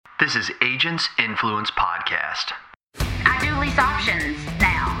This is Agents Influence Podcast. I do lease options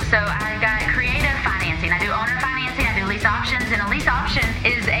now. So I got creative financing. I do owner financing. I do lease options. And a lease option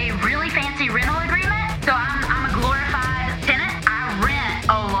is a really fancy rental agreement. So I'm a glorified tenant. I rent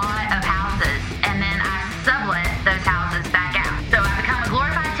a lot of houses and then I sublet those houses back out. So I become a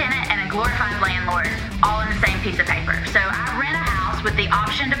glorified tenant and a glorified landlord all in the same piece of paper. So I rent a house with the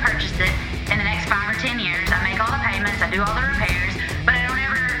option to purchase it in the next 5 or 10 years. I make all the payments. I do all the repairs, but I don't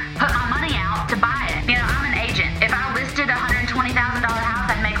ever put my money out to buy it. You know, I'm an agent. If I listed a $120,000 house,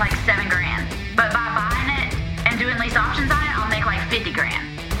 I'd make like $7,000. But by buying it and doing lease options on it, I'll make like $50,000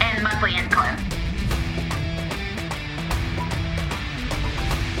 in monthly income.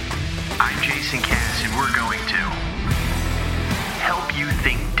 I'm Jason Cass, and we're going to help you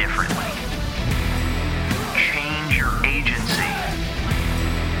think differently, change your agency,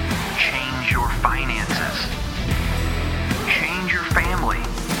 change your finances, change your family,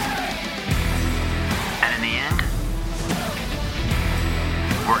 and in the end,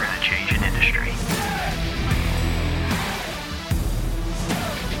 we're going to change an industry.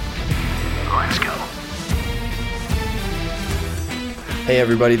 Let's go. Hey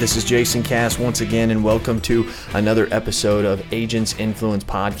everybody, this is Jason Cass once again, and welcome to another episode of Agents Influence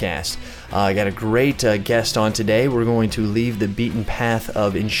Podcast. I got a great guest on today. We're going to leave the beaten path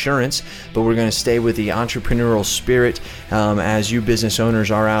of insurance, but we're going to stay with the entrepreneurial spirit as you business owners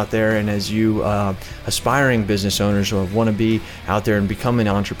are out there, and as you aspiring business owners who want to be out there and become an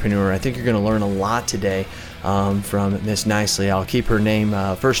entrepreneur. I think you're going to learn a lot today from Miss Nicely. I'll keep her name,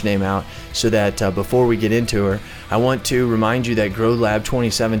 first name out, so that before we get into her, I want to remind you that Grow Lab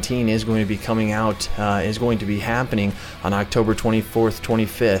 2017 is going to be coming out, is going to be happening on October 24th,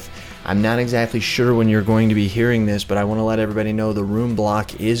 25th. I'm not exactly sure when you're going to be hearing this, but I want to let everybody know the room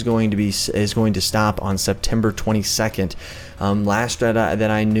block is going to stop on September 22nd. Last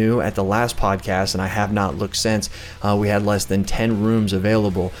that I knew at the last podcast, and I have not looked since, we had less than 10 rooms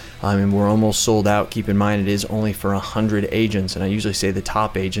available, and we're almost sold out. Keep in mind, it is only for 100 agents, and I usually say the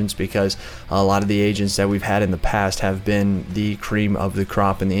top agents because a lot of the agents that we've had in the past have been the cream of the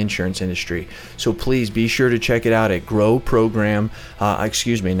crop in the insurance industry. So please be sure to check it out at not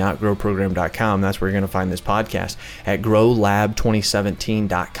growprogram.com. That's where you're going to find this podcast, at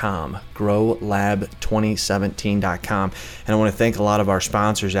growlab2017.com. growlab2017.com. And I want to thank a lot of our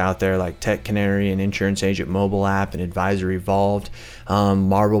sponsors out there like Tech Canary and Insurance Agent Mobile App and Advisor Evolved.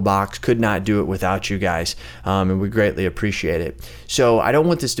 Marble Box, could not do it without you guys, and we greatly appreciate it. So I don't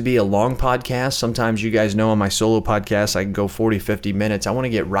want this to be a long podcast. Sometimes you guys know on my solo podcast I can go 40-50 minutes. I want to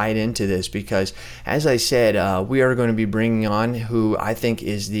get right into this because, as I said, we are going to be bringing on who I think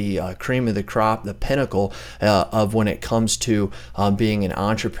is the cream of the crop, the pinnacle of when it comes to being an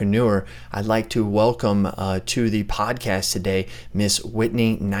entrepreneur. I'd like to welcome to the podcast today Miss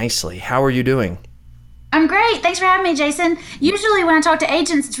Whitney Nicely. How are you doing? I'm great. Thanks for having me, Jason. Usually when I talk to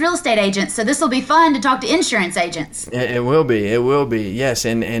agents, it's real estate agents, so this will be fun to talk to insurance agents. It will be. Yes,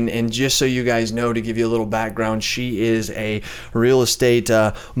 and just so you guys know, to give you a little background, she is a real estate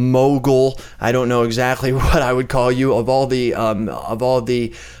mogul. I don't know exactly what I would call you of all the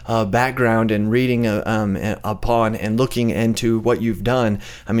background and reading upon and looking into what you've done.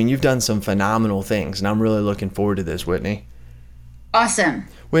 I mean, you've done some phenomenal things, and I'm really looking forward to this, Whitney. Awesome.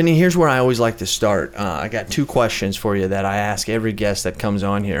 Whitney, here's where I always like to start. I got 2 questions for you that I ask every guest that comes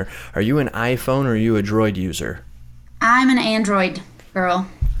on here. Are you an iPhone or are you a Droid user? I'm an Android girl.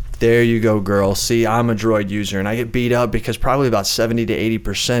 There you go, girl. See, I'm a Droid user, and I get beat up because probably about 70 to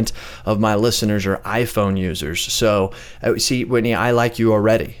 80% of my listeners are iPhone users. So, see, Whitney, I like you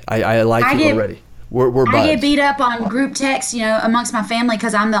already. I like you already. We're buds. I get beat up on group text, amongst my family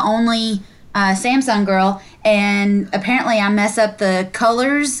because I'm the only Samsung girl, and apparently I mess up the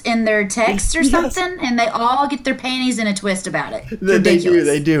colors in their text or something, and they all get their panties in a twist about it.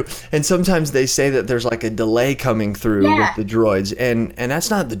 They do. And sometimes they say that there's like a delay coming through with the Droids, and that's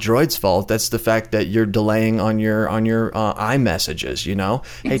not the Droid's fault. That's the fact that you're delaying on your iMessages,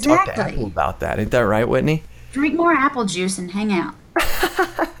 Hey, talk to Apple about that. Ain't that right, Whitney? Drink more apple juice and hang out.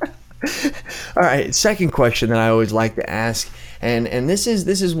 All right, second question that I always like to ask, and this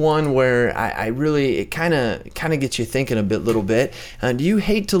is one where I really, it kind of gets you thinking a little bit. Do you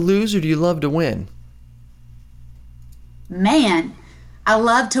hate to lose or do you love to win? Man, I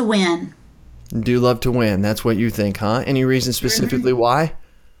love to win. Do you love to win? That's what you think, huh? Any reason specifically why?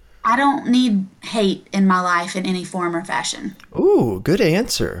 I don't need hate in my life in any form or fashion. Ooh, good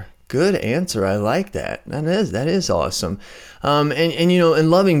answer. Good answer. I like that. That is awesome.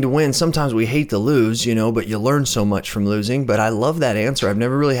 And loving to win, sometimes we hate to lose, but you learn so much from losing. But I love that answer. I've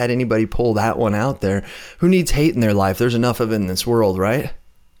never really had anybody pull that one out there. Who needs hate in their life? There's enough of it in this world, right?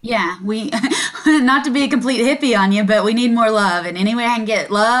 Yeah, we not to be a complete hippie on you, but we need more love. And any way I can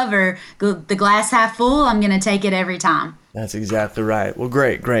get love or the glass half full, I'm going to take it every time. That's exactly right. Well,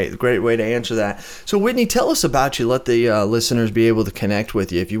 great way to answer that. So, Whitney, tell us about you. Let the listeners be able to connect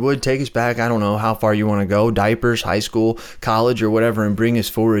with you. If you would, take us back, I don't know how far you want to go, diapers, high school, college, or whatever, and bring us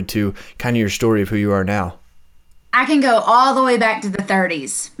forward to kind of your story of who you are now. I can go all the way back to the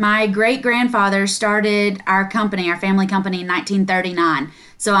 30s. My great-grandfather started our company, our family company, in 1939.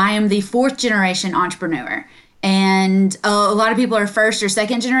 So I am the fourth generation entrepreneur. And a lot of people are first or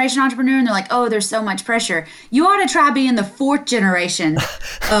second generation entrepreneur, and they're like, oh, there's so much pressure. You ought to try being the fourth generation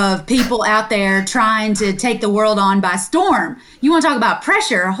of people out there trying to take the world on by storm. You want to talk about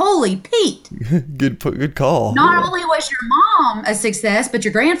pressure? Holy Pete. Good call. Not only was your mom a success, but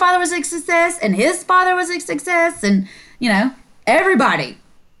your grandfather was a success, and his father was a success, and, everybody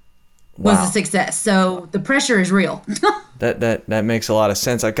was a success. So the pressure is real. That makes a lot of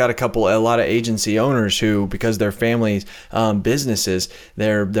sense. I've got a lot of agency owners who, because their families' businesses,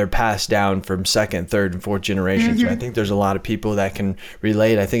 they're passed down from second, third, and fourth generations. Mm-hmm. So I think there's a lot of people that can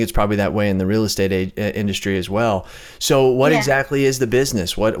relate. I think it's probably that way in the real estate industry as well. So what exactly is the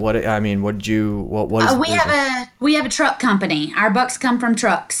business? What is we have a truck company. Our bucks come from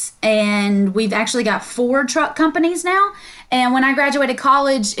trucks, and we've actually got 4 truck companies now. And when I graduated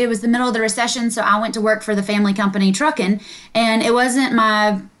college, it was the middle of the recession, so I went to work for the family company trucking. And it wasn't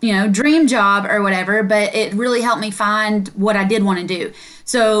my, dream job or whatever, but it really helped me find what I did want to do.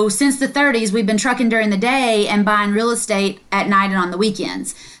 So since the 30s, we've been trucking during the day and buying real estate at night and on the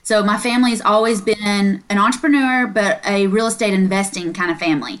weekends. So my family's always been an entrepreneur, but a real estate investing kind of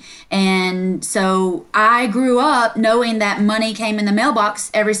family. And so I grew up knowing that money came in the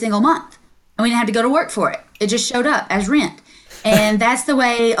mailbox every single month. And we didn't have to go to work for it. It just showed up as rent. And that's the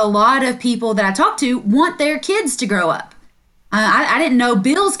way a lot of people that I talk to want their kids to grow up. I didn't know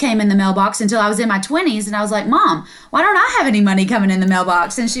bills came in the mailbox until I was in my 20s. And I was like, Mom, why don't I have any money coming in the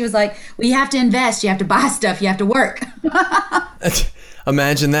mailbox? And she was like, well, you have to invest. You have to buy stuff. You have to work.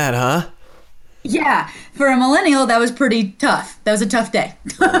 Imagine that, huh? Yeah. For a millennial, that was pretty tough. That was a tough day.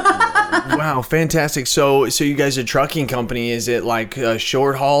 Wow, fantastic. So you guys are a trucking company. Is it like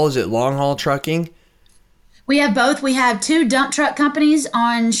short haul? Is it long haul trucking? We have both. We have 2 dump truck companies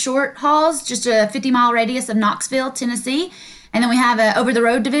on short hauls, just a 50-mile radius of Knoxville, Tennessee. And then we have an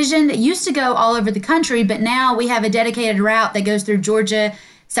over-the-road division that used to go all over the country, but now we have a dedicated route that goes through Georgia,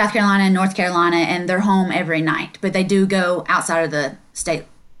 South Carolina, and North Carolina, and they're home every night. But they do go outside of the state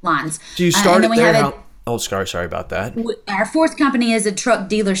lines. Do you start there? Sorry about that. Our 4th company is a truck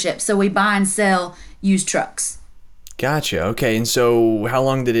dealership, so we buy and sell used trucks. Gotcha. Okay. And so how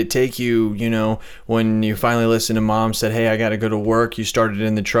long did it take you, when you finally listened to Mom said, hey, I got to go to work, you started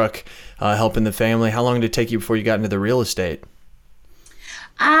in the truck helping the family. How long did it take you before you got into the real estate?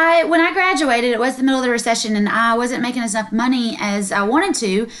 When I graduated, it was the middle of the recession, and I wasn't making enough money as I wanted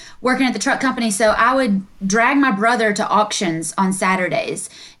to working at the truck company. So I would drag my brother to auctions on Saturdays,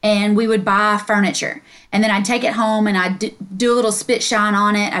 and we would buy furniture. And then I'd take it home, and I'd do a little spit shine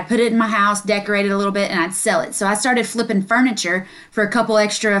on it. I'd put it in my house, decorate it a little bit, and I'd sell it. So I started flipping furniture for a couple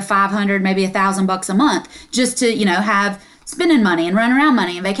extra $500, maybe $1,000 a month, just to, have spending money and run around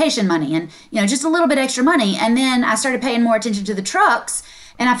money and vacation money and, just a little bit extra money. And then I started paying more attention to the trucks.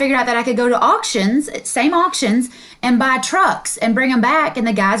 And I figured out that I could go to auctions, same auctions, and buy trucks and bring them back. And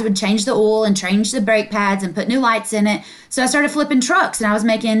the guys would change the oil and change the brake pads and put new lights in it. So I started flipping trucks, and I was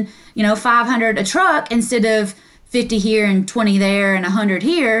making, $500 a truck instead of 50 here and 20 there and 100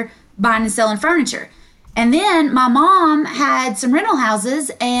 here, buying and selling furniture. And then my mom had some rental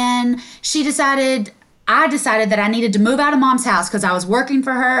houses, and I decided that I needed to move out of Mom's house because I was working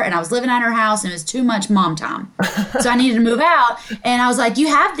for her and I was living at her house, and it was too much mom time. So I needed to move out, and I was like, you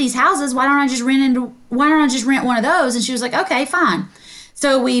have these houses, why don't I just rent one of those? And she was like, okay, fine.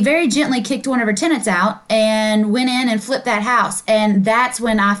 So we very gently kicked one of her tenants out and went in and flipped that house. And that's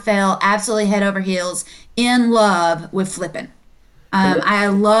when I fell absolutely head over heels in love with flipping. I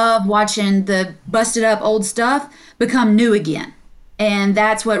love watching the busted up old stuff become new again. And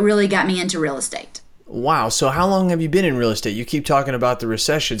that's what really got me into real estate. Wow. So how long have you been in real estate? You keep talking about the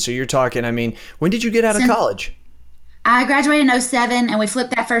recession. So you're talking, when did you get out of college? I graduated in 2007, and we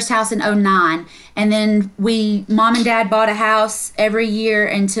flipped that first house in 2009. And then Mom and Dad bought a house every year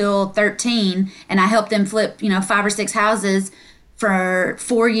until 2013. And I helped them flip, 5 or 6 houses for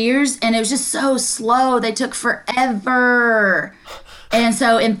 4 years. And it was just so slow. They took forever. And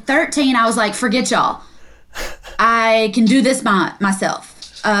so in 2013, I was like, forget y'all. I can do this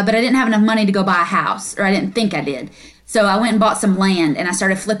myself. But I didn't have enough money to go buy a house, or I didn't think I did. So I went and bought some land, and I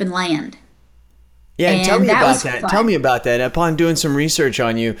started flipping land. Yeah, and tell me that about was that. fun. Tell me about that. Upon doing some research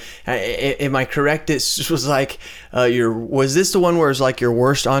on you, am I correct? This was like was this the one where it was like your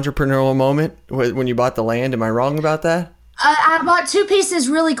worst entrepreneurial moment when you bought the land? Am I wrong about that? I bought 2 pieces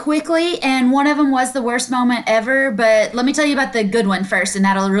really quickly, and one of them was the worst moment ever. But let me tell you about the good one first, and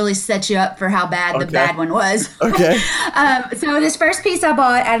that'll really set you up for how bad the bad one was. Okay. So this first piece I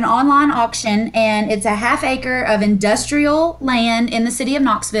bought at an online auction, and it's a 1/2 acre of industrial land in the city of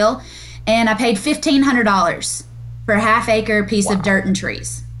Knoxville, and I paid $1,500 for a 1/2 acre piece of dirt and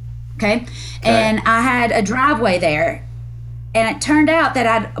trees. Okay, and I had a driveway there. And it turned out that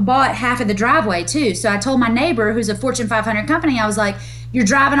I'd bought half of the driveway too. So I told my neighbor, who's a Fortune 500 company, I was like, "You're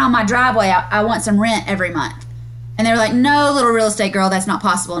driving on my driveway. I want some rent every month." And they were like, "No, little real estate girl, that's not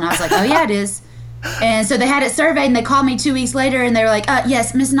possible." And I was like, "Oh yeah, it is." And so they had it surveyed, and they called me 2 weeks later, and they were like,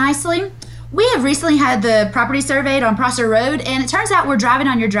 "Yes, Miss Nicely, we have recently had the property surveyed on Prosser Road, and it turns out we're driving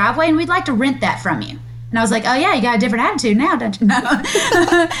on your driveway, and we'd like to rent that from you." And I was like, "Oh yeah, you got a different attitude now, don't you?" No.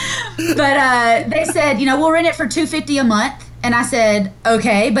 But they said, "We'll rent it for $250 a month." And I said,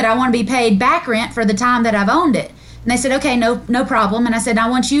 "Okay, but I want to be paid back rent for the time that I've owned it." And they said, "Okay, no problem." And I said, "I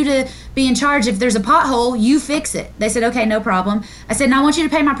want you to be in charge. If there's a pothole, you fix it." They said, "Okay, no problem." I said, "And I want you to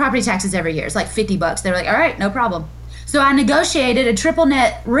pay my property taxes every year. It's like $50. They were like, "All right, no problem." So I negotiated a triple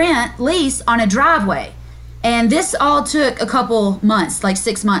net rent lease on a driveway. And this all took a couple months, like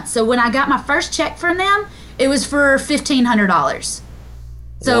 6 months. So when I got my first check from them, it was for $1,500.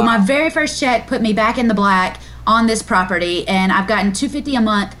 So Wow. my very first check put me back in the black on this property, and I've gotten $250 a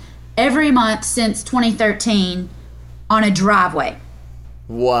month every month since 2013 on a driveway.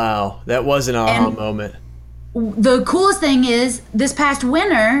 Wow, that was an aha And- moment. The coolest thing is, this past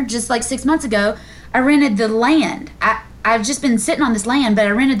winter, just like 6 months ago, I rented the land. I've just been sitting on this land, but I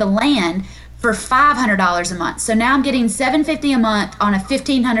rented the land for $500 a month. So now I'm getting $750 a month on a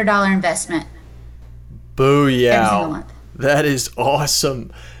 $1,500 investment every single Booyah. month. That is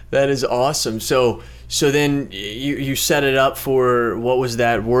awesome. That is awesome. So then you set it up for, what was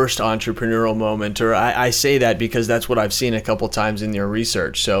that worst entrepreneurial moment? Or I say that because that's what I've seen a couple times in your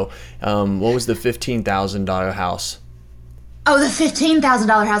research. So what was the $15,000 house? Oh, the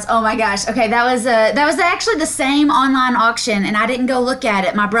 $15,000 house. Oh my gosh. Okay, that was actually the same online auction, and I didn't go look at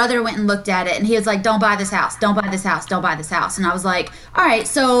it. My brother went and looked at it, and he was like, "Don't buy this house. Don't buy this house. Don't buy this house." And I was like, "All right,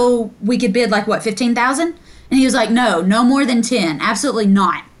 so we could bid like what, 15,000?" And he was like, "No more than 10. Absolutely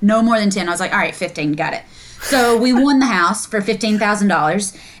not. No more than 10." I was like, "All right, 15, got it." So we won the house for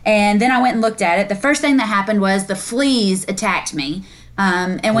 $15,000, and then I went and looked at it. The first thing that happened was the fleas attacked me.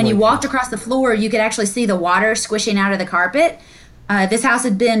 And when you walked across the floor, you could actually see the water squishing out of the carpet. This house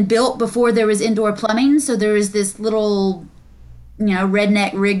had been built before there was indoor plumbing, so there was this little,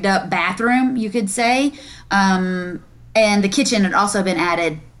 redneck rigged up bathroom, you could say. And the kitchen had also been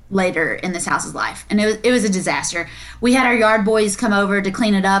added later in this house's life, and it was a disaster. We had our yard boys come over to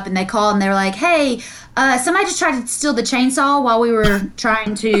clean it up, and they called and they were like, "Hey, somebody just tried to steal the chainsaw while we were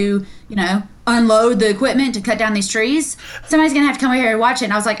trying to, unload the equipment to cut down these trees. Somebody's gonna have to come over here and watch it."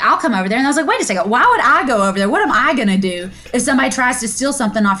 And I was like, "I'll come over there." And I was like, "Wait a second, why would I go over there? What am I gonna do if somebody tries to steal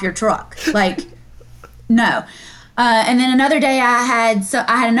something off your truck?" Like, no. And then another day I had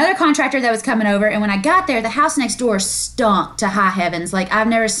another contractor that was coming over, and when I got there, the house next door stunk to high heavens. Like, I've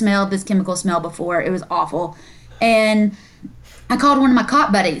never smelled this chemical smell before. It was awful. And I called one of my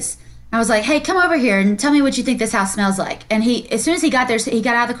cop buddies. I was like, "Hey, come over here and tell me what you think this house smells like." And as soon as he got there, he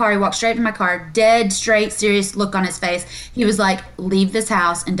got out of the car, he walked straight to my car, dead straight, serious look on his face. He was like, "Leave this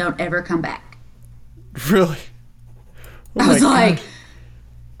house and don't ever come back." Really? Oh I was my like,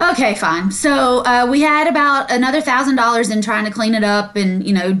 God. "Okay, fine." So we had about another $1,000 in trying to clean it up and,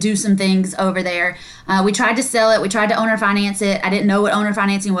 do some things over there. We tried to sell it. We tried to owner finance it. I didn't know what owner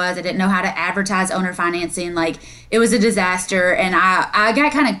financing was. I didn't know how to advertise owner financing. Like, it was a disaster, and I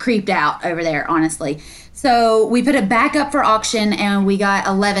got kind of creeped out over there, honestly. So we put it back up for auction, and we got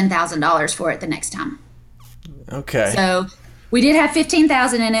 $11,000 for it the next time. Okay. So we did have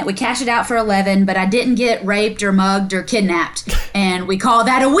 15,000 in it. We cashed it out for 11, but I didn't get raped or mugged or kidnapped, and we call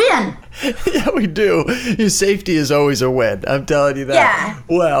that a win. Yeah, we do. Your safety is always a win. I'm telling you that. Yeah.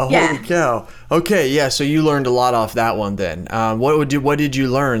 Wow. Yeah. Holy cow. Okay. Yeah. So you learned a lot off that one then. What did you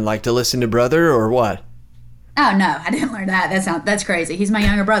learn? Like to listen to brother or what? Oh no, I didn't learn that. That's crazy. He's my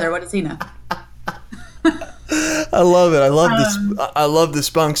younger brother. What does he know? I love it. I love this. I love the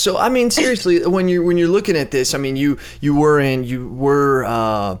spunk. So, I mean, seriously, when you're looking at this, I mean, you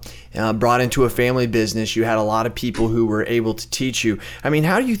were brought into a family business. You had a lot of people who were able to teach you. I mean,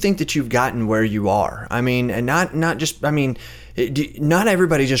 how do you think that you've gotten where you are? I mean, and not just. I mean, not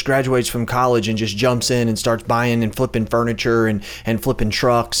everybody just graduates from college and just jumps in and starts buying and flipping furniture and flipping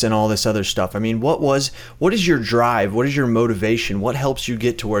trucks and all this other stuff. I mean, what is your drive? What is your motivation? What helps you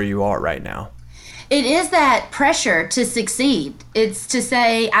get to where you are right now? It is that pressure to succeed. It's to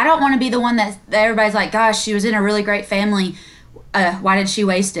say, I don't want to be the one that everybody's like, gosh, she was in a really great family. Why did she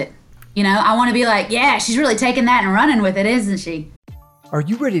waste it? You know, I want to be like, yeah, she's really taking that and running with it, isn't she? Are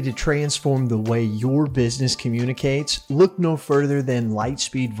you ready to transform the way your business communicates? Look no further than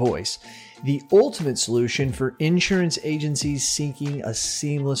Lightspeed Voice, the ultimate solution for insurance agencies seeking a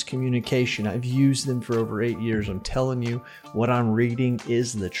seamless communication. I've used them for over 8 years. I'm telling you, what I'm reading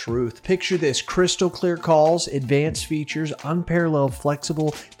is the truth. Picture this: crystal clear calls, advanced features, unparalleled,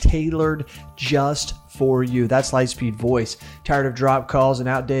 flexible, tailored just for you. That's Lightspeed Voice. Tired of drop calls and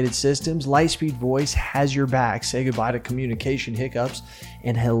outdated systems? Lightspeed Voice has your back. Say goodbye to communication hiccups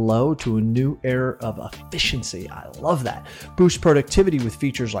and hello to a new era of efficiency. I love that. Boost productivity with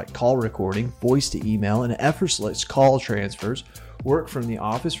features like call recording, voice to email, and effortless call transfers. Work from the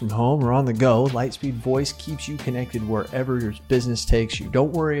office, from home, or on the go. Lightspeed Voice keeps you connected wherever your business takes you.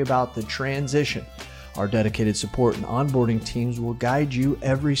 Don't worry about the transition. Our dedicated support and onboarding teams will guide you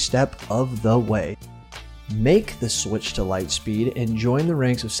every step of the way. Make the switch to Lightspeed and join the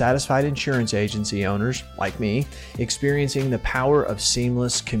ranks of satisfied insurance agency owners like me, experiencing the power of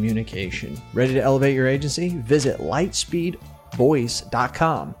seamless communication. Ready to elevate your agency? Visit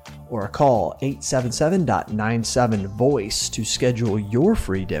lightspeedvoice.com or call 877.97-VOICE to schedule your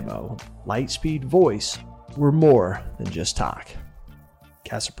free demo. Lightspeed Voice, we're more than just talk.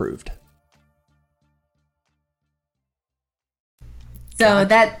 CAS approved. So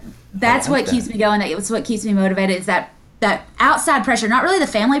that's what keeps me going. It's what keeps me motivated, is that outside pressure, not really the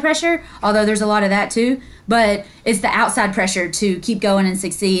family pressure, although there's a lot of that too, but it's the outside pressure to keep going and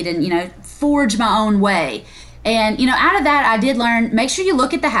succeed and, you know, forge my own way. And, you know, out of that, I did learn, make sure you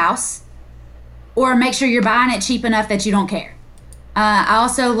look at the house, or make sure you're buying it cheap enough that you don't care. I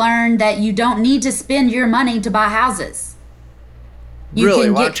also learned that you don't need to spend your money to buy houses. Really?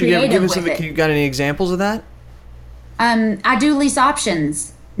 Why don't you give us you got any examples of that? I do lease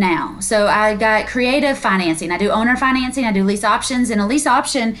options now. So I got creative financing. I do owner financing. I do lease options. And a lease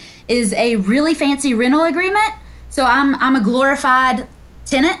option is a really fancy rental agreement. So I'm a glorified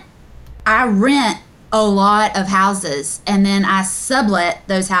tenant. I rent a lot of houses and then I sublet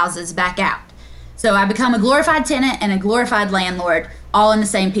those houses back out. So I become a glorified tenant and a glorified landlord all in the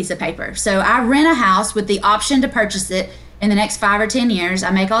same piece of paper. So I rent a house with the option to purchase it in the next 5 or 10 years. I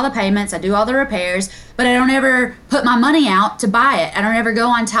make all the payments, I do all the repairs, but I don't ever put my money out to buy it. I don't ever go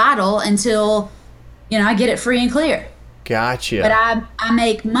on title until, you know, I get it free and clear. Gotcha. But I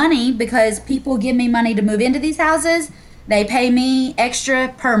make money because people give me money to move into these houses. They pay me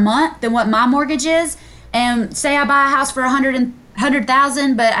extra per month than what my mortgage is. And say I buy a house for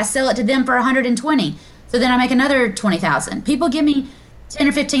 $100,000, but I sell it to them for $120,000. So then I make another $20,000. People give me $10,000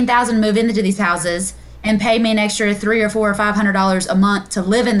 or $15,000 to move into these houses and pay me an extra $300 or $400 or $500 a month to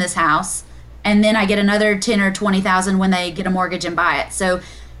live in this house, and then I get another $10,000 or $20,000 when they get a mortgage and buy it. So,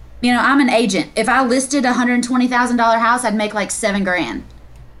 you know, I'm an agent. If I listed a $120,000 house, I'd make like $7,000.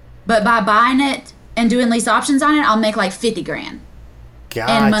 But by buying it and doing lease options on it, I'll make like $50,000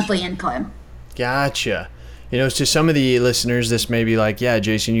 in monthly income. Gotcha. You know, to some of the listeners, this may be like, yeah,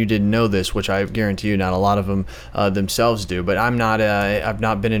 Jason, you didn't know this, which I guarantee you not a lot of them themselves do. But I've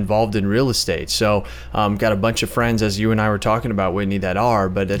not been involved in real estate. So got a bunch of friends, as you and I were talking about, Whitney, that are,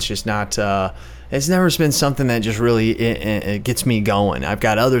 but it's just not, it's never been something that just really it gets me going. I've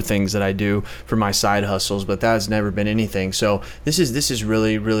got other things that I do for my side hustles, but that has never been anything. So this is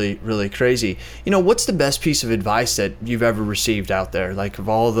really, really, really crazy. You know, what's the best piece of advice that you've ever received out there? Like of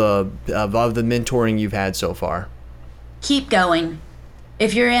all the mentoring you've had so far? Keep going.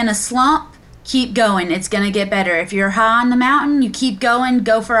 If you're in a slump, keep going. It's going to get better. If you're high on the mountain, you keep going,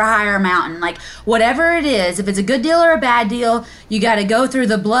 go for a higher mountain. Like whatever it is, if it's a good deal or a bad deal, you got to go through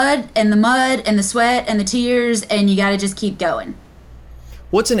the blood and the mud and the sweat and the tears, and you got to just keep going.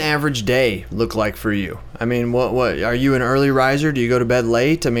 What's an average day look like for you? I mean, what are you an early riser? Do you go to bed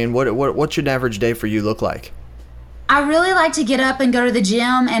late? I mean, what should an average day for you look like? I really like to get up and go to the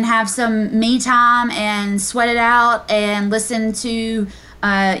gym and have some me time and sweat it out and listen to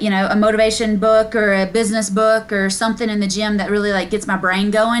a motivation book or a business book or something in the gym that really like gets my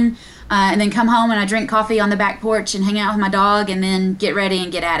brain going. and then come home and I drink coffee on the back porch and hang out with my dog and then get ready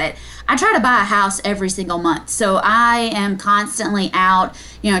and get at it. I try to buy a house every single month. So I am constantly out,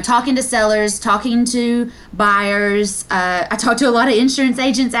 talking to sellers, talking to buyers. I talk to a lot of insurance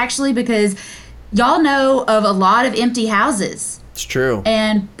agents actually, because y'all know of a lot of empty houses. It's true.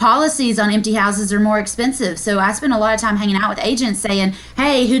 And policies on empty houses are more expensive. So I spend a lot of time hanging out with agents saying,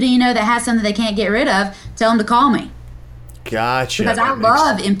 hey, who do you know that has something they can't get rid of? Tell them to call me. Gotcha. Because I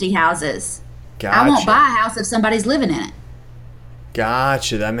love empty houses. Gotcha. I won't buy a house if somebody's living in it.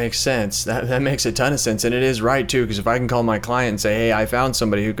 Gotcha. That makes sense. That makes a ton of sense. And it is right, too, because if I can call my client and say, hey, I found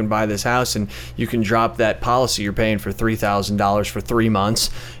somebody who can buy this house and you can drop that policy you're paying for $3,000 for 3 months,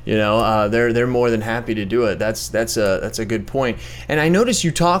 they're more than happy to do it. That's a good point. And I notice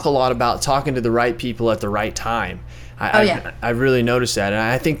you talk a lot about talking to the right people at the right time. I've really noticed that. And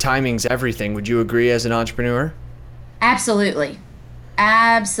I think timing's everything. Would you agree as an entrepreneur? Absolutely.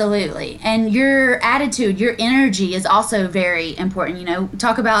 Absolutely. And your attitude, your energy is also very important.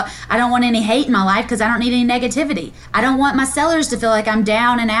 Talk about, I don't want any hate in my life because I don't need any negativity. I don't want my sellers to feel like I'm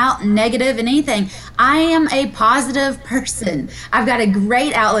down and out and negative and anything. I am a positive person. I've got a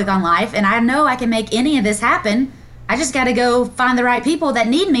great outlook on life and I know I can make any of this happen. I just got to go find the right people that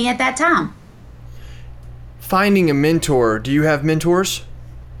need me at that time. Finding a mentor. Do you have mentors?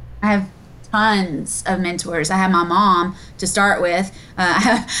 I have tons of mentors. I have my mom to start with.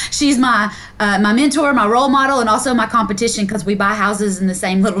 She's my mentor, my role model, and also my competition because we buy houses in the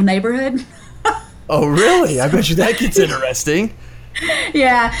same little neighborhood. Oh, really? I bet you that gets interesting.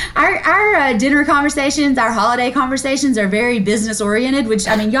 Yeah. Our dinner conversations, our holiday conversations are very business oriented, which,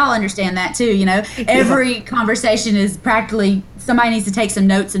 y'all understand that too, Every conversation is practically, somebody needs to take some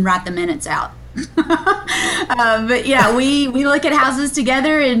notes and write the minutes out. But yeah, we look at houses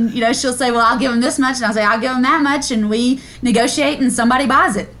together and she'll say, well, I'll give them this much, and I'll say I'll give them that much, and we negotiate and somebody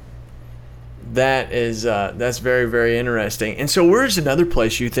buys it. That's very, very interesting. And so where's another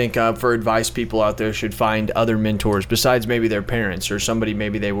place you think for advice people out there should find other mentors besides maybe their parents or somebody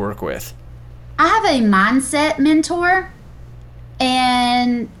maybe they work with? I have a mindset mentor,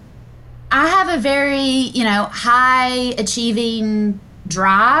 and I have a very high achieving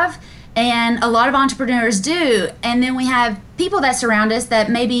drive. And a lot of entrepreneurs do. And then we have people that surround us that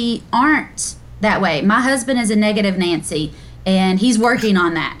maybe aren't that way. My husband is a negative Nancy, and he's working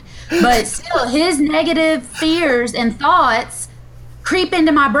on that. But still, his negative fears and thoughts creep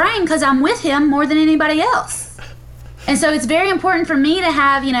into my brain because I'm with him more than anybody else. And so it's very important for me to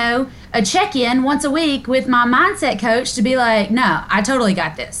have, a check-in once a week with my mindset coach to be like, no, I totally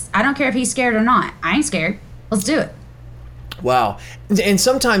got this. I don't care if he's scared or not. I ain't scared. Let's do it. Wow. And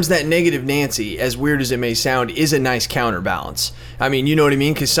sometimes that negative Nancy, as weird as it may sound, is a nice counterbalance. You know what I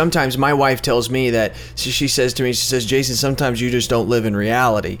mean? Because sometimes my wife tells me that, she says to me, Jason, sometimes you just don't live in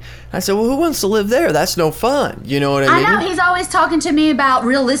reality. I said, well, who wants to live there? That's no fun. You know what I mean? I know. He's always talking to me about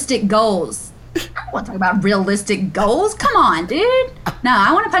realistic goals. I don't want to talk about realistic goals. Come on, dude. No,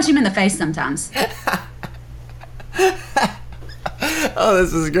 I want to punch him in the face sometimes. Oh,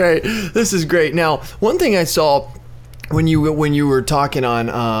 this is great. This is great. Now, one thing I saw when you were talking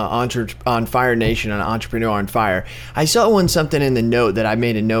on Fire Nation, on Entrepreneur on Fire, I saw something in the note that I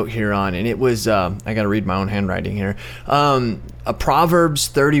made a note here on, and it was I got to read my own handwriting here. A Proverbs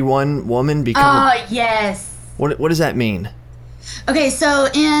 31 woman become. Oh yes. What does that mean? Okay, so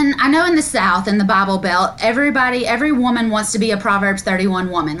I know in the South, in the Bible Belt, every woman wants to be a Proverbs 31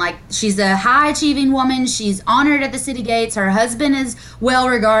 woman. Like, she's a high-achieving woman. She's honored at the city gates. Her husband is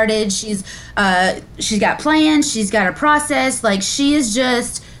well-regarded. She's got plans. She's got a process. Like, she's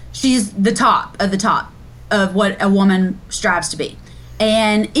the top of what a woman strives to be.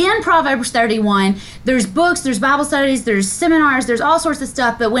 And in Proverbs 31, there's books, there's Bible studies, there's seminars, there's all sorts of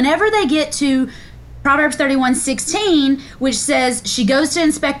stuff. But whenever they get to Proverbs 31:16, which says she goes to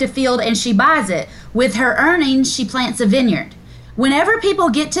inspect a field and she buys it. With her earnings, she plants a vineyard. Whenever people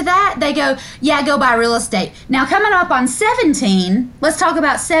get to that, they go, yeah, go buy real estate. Now, coming up on 17, let's talk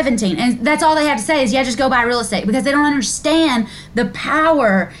about 17. And that's all they have to say is, yeah, just go buy real estate, because they don't understand the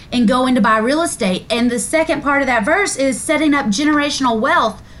power in going to buy real estate. And the second part of that verse is setting up generational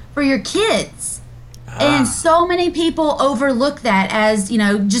wealth for your kids. And so many people overlook that as,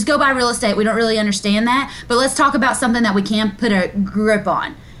 just go buy real estate. We don't really understand that. But let's talk about something that we can put a grip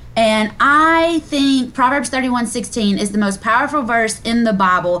on. And I think Proverbs 31:16 is the most powerful verse in the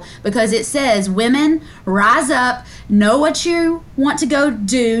Bible, because it says, women, rise up, know what you want to go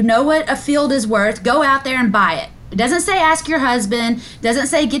do, know what a field is worth, go out there and buy it. It doesn't say ask your husband. It doesn't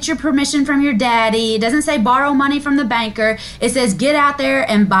say get your permission from your daddy. It doesn't say borrow money from the banker. It says get out there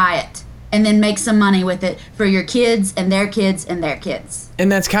and buy it. and then make some money with it for your kids and their kids and their kids.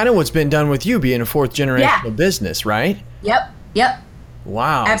 And that's kind of what's been done with you being a fourth generational business, right? Yep.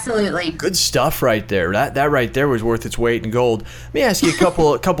 Wow. Absolutely. Good stuff right there. That right there was worth its weight in gold. Let me ask you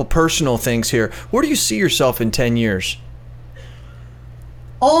a couple personal things here. Where do you see yourself in 10 years?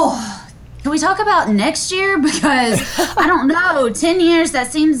 Oh, can we talk about next year? Because I don't know, 10 years,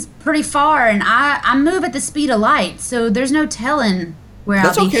 that seems pretty far, and I move at the speed of light, so there's no telling where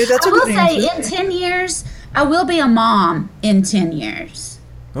I'll be. Okay. That's I a will good say answer. in 10 years, I will be a mom in 10 years.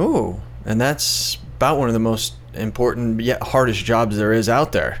 Oh, and that's about one of the most important yet hardest jobs there is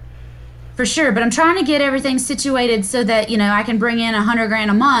out there. For sure, but I'm trying to get everything situated so that, I can bring in $100,000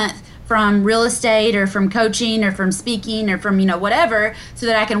 a month from real estate or from coaching or from speaking or from, whatever, so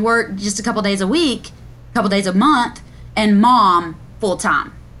that I can work just a couple days a week, a couple days a month, and mom full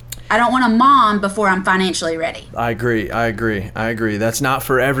time. I don't want to mom before I'm financially ready. I agree. That's not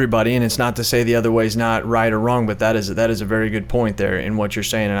for everybody, and it's not to say the other way is not right or wrong, but that is a very good point there in what you're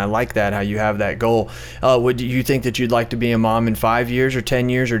saying, and I like that, how you have that goal. Would you think that you'd like to be a mom in 5 years or 10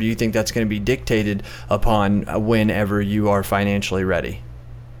 years, or do you think that's going to be dictated upon whenever you are financially ready?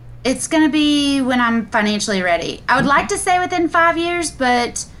 It's going to be when I'm financially ready. I would like to say within 5 years,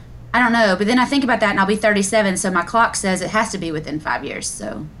 but I don't know. But then I think about that and I'll be 37, so my clock says it has to be within 5 years.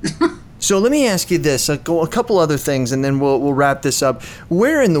 So let me ask you this, a couple other things, and then we'll wrap this up.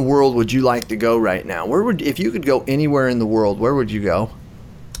 Where in the world would you like to go right now? If you could go anywhere in the world, where would you go?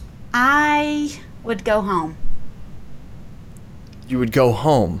 I would go home. You would go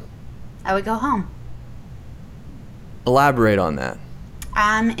home? I would go home. Elaborate on that.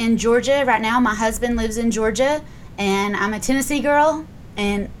 I'm in Georgia right now. My husband lives in Georgia, and I'm a Tennessee girl,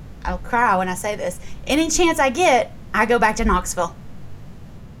 and I'll cry when I say this. Any chance I get, I go back to Knoxville.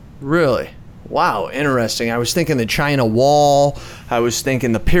 Really? Wow, interesting. I was thinking the China Wall. I was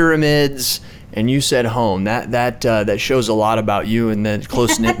thinking the pyramids, and you said home. That shows a lot about you and the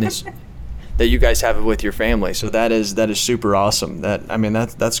close knitness that you guys have with your family. So that is super awesome.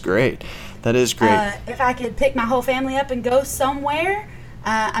 That's great. That is great. If I could pick my whole family up and go somewhere,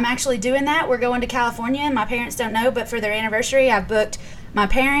 I'm actually doing that. We're going to California. My parents don't know, but for their anniversary, I've booked my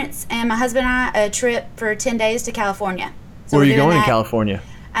parents and my husband and I a trip for 10 days to California. So where are you going in California?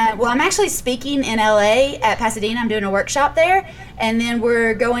 Well, I'm actually speaking in LA at Pasadena. I'm doing a workshop there. And then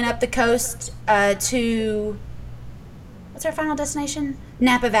we're going up the coast to, what's our final destination?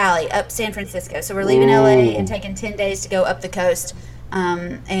 Napa Valley, up San Francisco. So we're leaving LA and taking 10 days to go up the coast.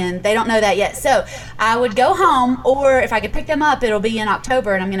 And they don't know that yet. So I would go home, or if I could pick them up, it'll be in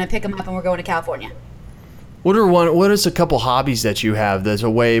October, and I'm going to pick them up and we're going to California. What is a couple hobbies that you have that's a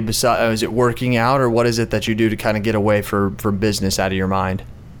way besides, is it working out, or what is it that you do to kind of get away from business out of your mind?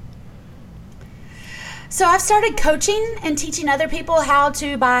 So I've started coaching and teaching other people how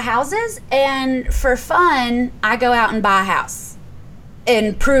to buy houses, and for fun, I go out and buy a house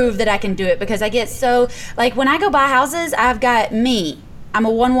and prove that I can do it, because I get so, like, when I go buy houses, I've got me. I'm a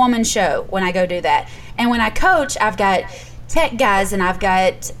one-woman show when I go do that. And when I coach, I've got tech guys, and I've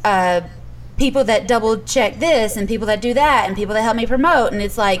got people that double check this, and people that do that, and people that help me promote. And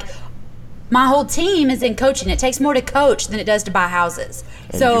it's like my whole team is in coaching. It takes more to coach than it does to buy houses.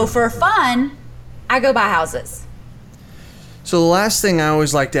 So for fun, I go buy houses. So the last thing I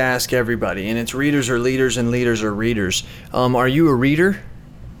always like to ask everybody, and it's readers are leaders and leaders are readers. Are you a reader?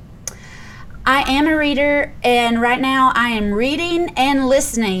 I am a reader, and right now I am reading and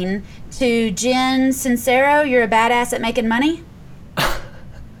listening to Jen Sincero, You're a Badass at Making Money.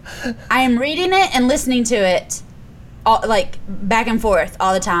 I am reading it and listening to it, like back and forth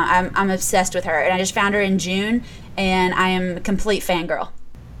all the time. I'm obsessed with her, and I just found her in June, and I am a complete fangirl.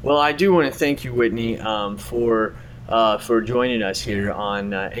 Well, I do want to thank you, Whitney, for joining us here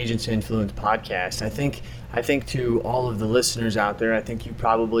on Agents Influence Podcast. I think to all of the listeners out there, I think you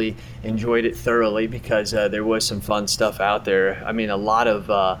probably enjoyed it thoroughly, because there was some fun stuff out there. I mean, a lot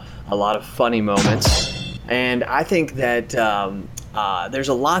of funny moments, and I think that there's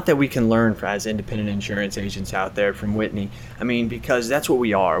a lot that we can learn as independent insurance agents out there from Whitney. I mean, because that's what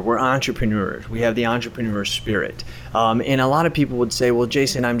we are. We're entrepreneurs. We have the entrepreneur spirit. And a lot of people would say, well,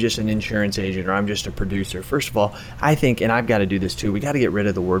 Jason, I'm just an insurance agent, or I'm just a producer. First of all, I think, and I've got to do this too, we got to get rid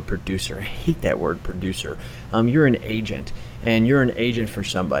of the word producer. I hate that word producer. You're an agent, and you're an agent for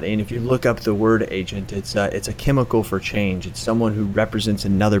somebody. And if you look up the word agent, it's a chemical for change. It's someone who represents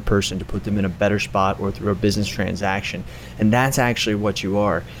another person to put them in a better spot or through a business transaction. And that's actually what you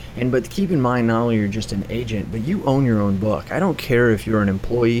are. But keep in mind, not only you're just an agent, but you own your own book. I don't care if you're an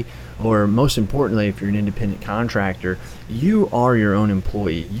employee, or most importantly, if you're an independent contractor, you are your own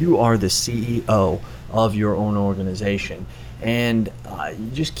employee. You are the CEO of your own organization. And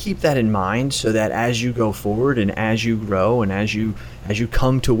you just keep that in mind so that as you go forward and as you grow and as you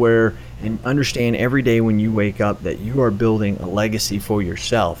come to where and understand every day when you wake up that you are building a legacy for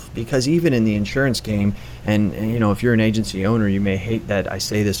yourself. Because even in the insurance game, and you know, if you're an agency owner, you may hate that I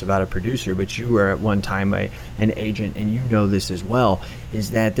say this about a producer, but you were at one time an agent, and you know this as well,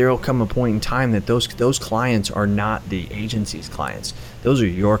 is that there will come a point in time that those clients are not the agency's clients. Those are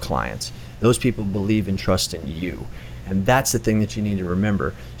your clients. Those people believe and trust in you. And that's the thing that you need to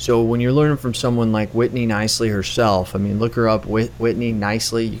remember. So when you're learning from someone like Whitney Nicely herself, I mean, look her up, Whitney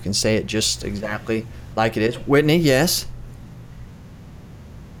Nicely. You can say it just exactly like it is. Whitney, yes?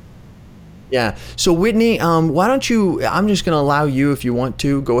 Yeah. So Whitney, why don't you, I'm just going to allow you, if you want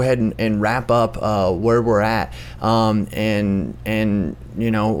to, go ahead and wrap up where we're at. And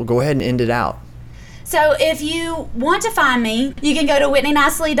you know, go ahead and end it out. So if you want to find me, you can go to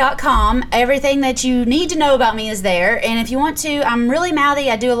whitneynicely.com. Everything that you need to know about me is there. And if you want to, I'm really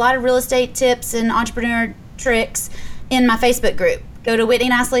mouthy. I do a lot of real estate tips and entrepreneur tricks in my Facebook group. Go to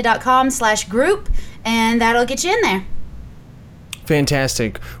whitneynicely.com/group, and that'll get you in there.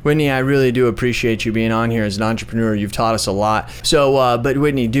 Fantastic. Whitney, I really do appreciate you being on here as an entrepreneur. You've taught us a lot. So, but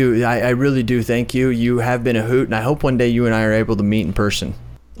Whitney, I really do thank you. You have been a hoot, and I hope one day you and I are able to meet in person.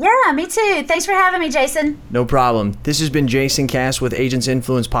 Yeah, me too. Thanks for having me, Jason. No problem. This has been Jason Cass with Agents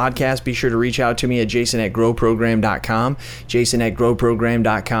Influence Podcast. Be sure to reach out to me at jason@growprogram.com,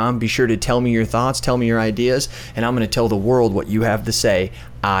 jason@growprogram.com. Be sure to tell me your thoughts, tell me your ideas, and I'm going to tell the world what you have to say.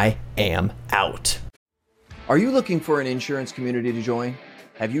 I am out. Are you looking for an insurance community to join?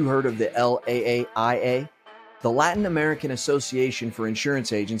 Have you heard of the LAAIA? The Latin American Association for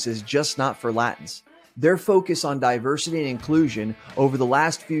Insurance Agents is just not for Latins. Their focus on diversity and inclusion over the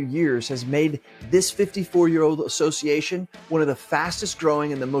last few years has made this 54-year-old association one of the fastest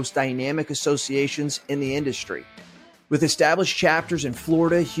growing and the most dynamic associations in the industry. With established chapters in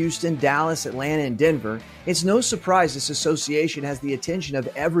Florida, Houston, Dallas, Atlanta, and Denver, it's no surprise this association has the attention of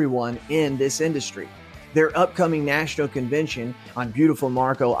everyone in this industry. Their upcoming national convention on beautiful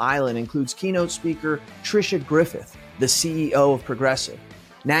Marco Island includes keynote speaker Trisha Griffith, the CEO of Progressive.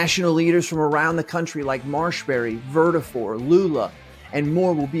 National leaders from around the country like Marshberry, Vertifor, Lula, and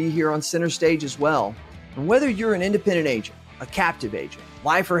more will be here on center stage as well. And whether you're an independent agent, a captive agent,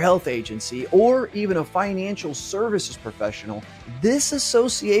 life or health agency, or even a financial services professional, this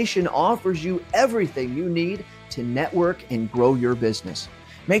association offers you everything you need to network and grow your business.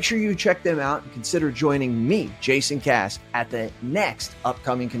 Make sure you check them out and consider joining me, Jason Cass, at the next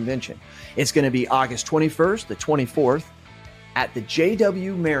upcoming convention. It's going to be August 21st to 24th at the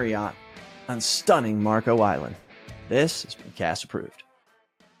JW Marriott on stunning Marco Island. This has been Cass Approved.